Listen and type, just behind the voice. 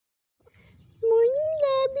morning,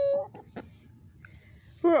 Labby.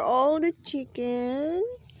 For all the chicken,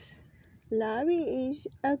 Labby is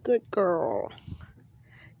a good girl.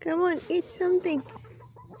 Come on, eat something.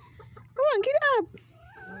 Come on, get up.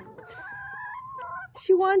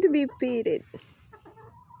 She wants to be petted.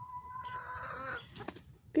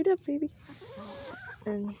 Get up, baby.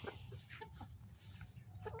 And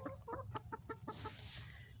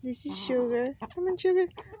this is Sugar. Come on, Sugar.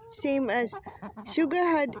 Same as Sugar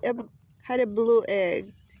had a blue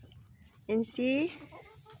egg. And see,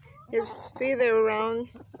 it's feather around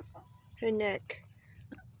her neck.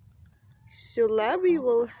 So Labby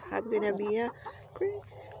will have gonna be a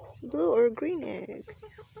blue or green egg.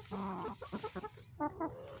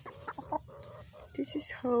 This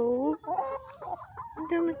is Hope.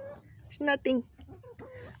 Come on. It's nothing.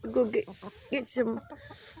 Go get some.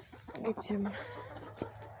 Get some.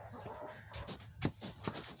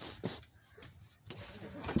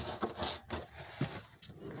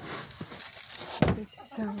 Get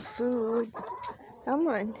some food. Come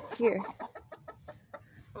on, here.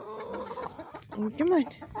 Come on.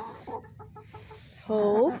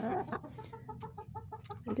 Hope.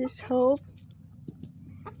 This Hope.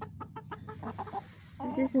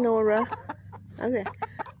 This is Nora. Okay.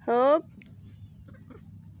 Hope.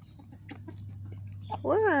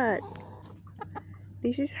 What?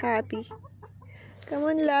 This is Happy. Come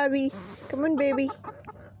on, Labby. Come on, baby.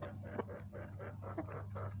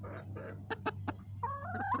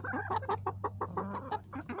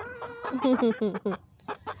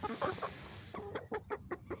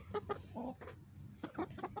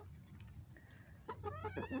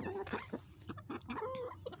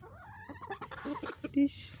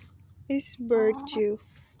 This is Virtue.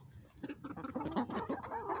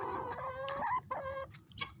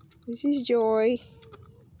 This is Joy.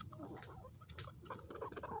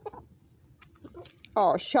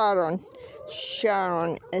 Oh, Sharon.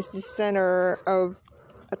 Sharon is the center of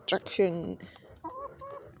attraction.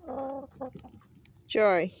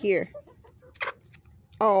 Joy, here.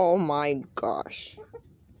 Oh my gosh.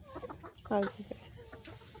 Okay.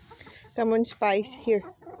 Come on, Spice, here.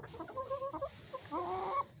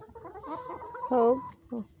 Hope.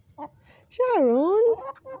 Oh. Sharon.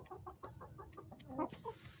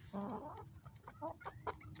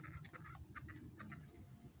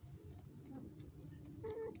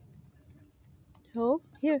 Hope,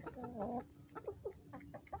 here.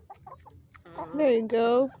 There you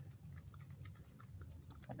go.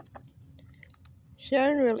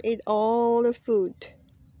 Sharon will eat all the food.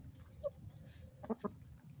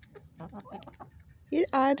 You'd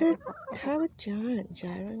either have a John,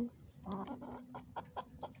 Sharon.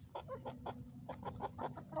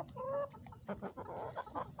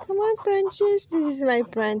 Come on, Princess. This is my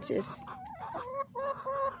Princess.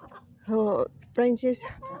 Oh, Princess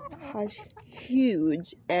has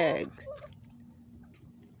huge eggs.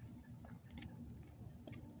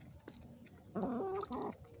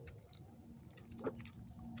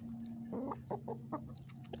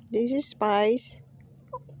 This is Spice.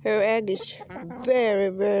 Her egg is very,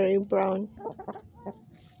 very brown.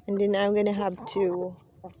 And then I'm gonna have two.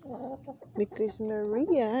 Because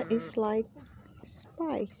Maria is like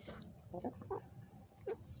Spice.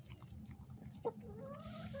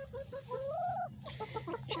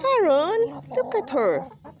 Sharon, look at her.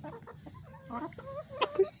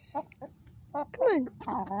 Come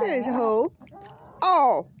on. There's Hope.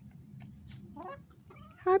 Oh.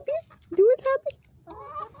 Happy? Do it, Happy.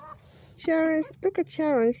 Sharon, look at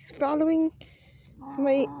Sharon's following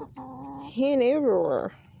my hand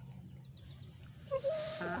everywhere.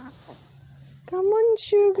 Come on,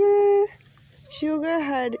 Sugar.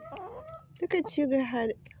 Look at Sugar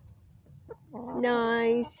had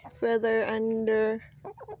nice feather under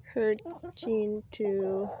her chin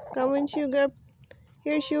too. Come on, Sugar.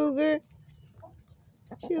 Here, Sugar.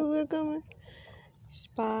 Sugar, come on.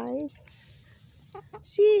 Spice.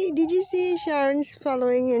 See, did you see Sharon's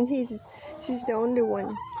following and she's the only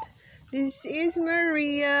one. This is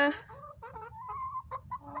Maria.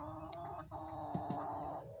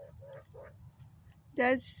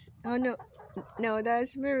 That's, oh no,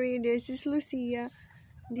 that's Maria. This is Lucia.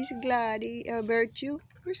 This is Gladys, Virtue.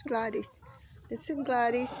 Where's Gladys? That's a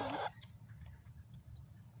Gladys.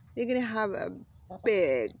 They're gonna have a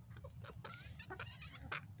big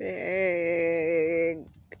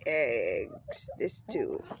eggs. This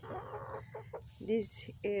too. This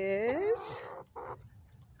is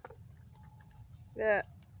the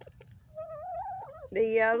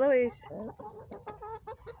yellow is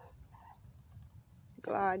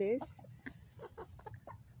Gladys.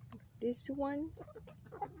 This one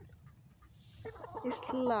is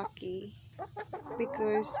Lucky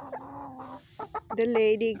because the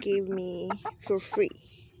lady gave me for free.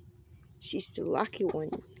 She's the lucky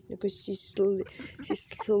one because she's so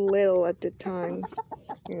little at the time.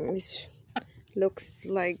 This looks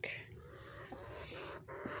like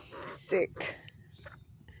sick.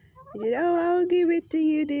 He said, "Oh, I'll give it to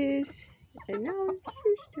you this." And now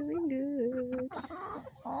she's doing good.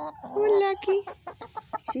 Oh, lucky.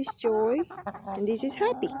 She's Joy. And this is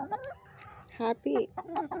Happy. Happy.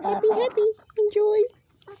 Happy. Enjoy.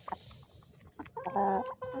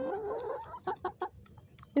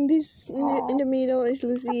 And this in the middle is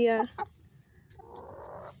Lucia.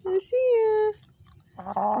 Lucia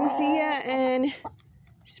and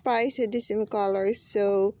Spice had the same colors,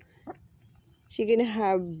 so she's gonna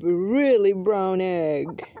have really brown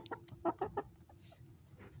egg.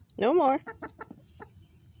 No more.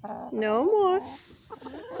 No more.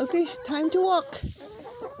 Okay, time to walk.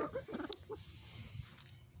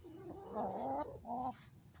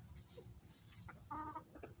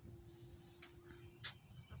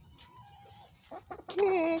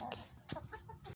 Kick.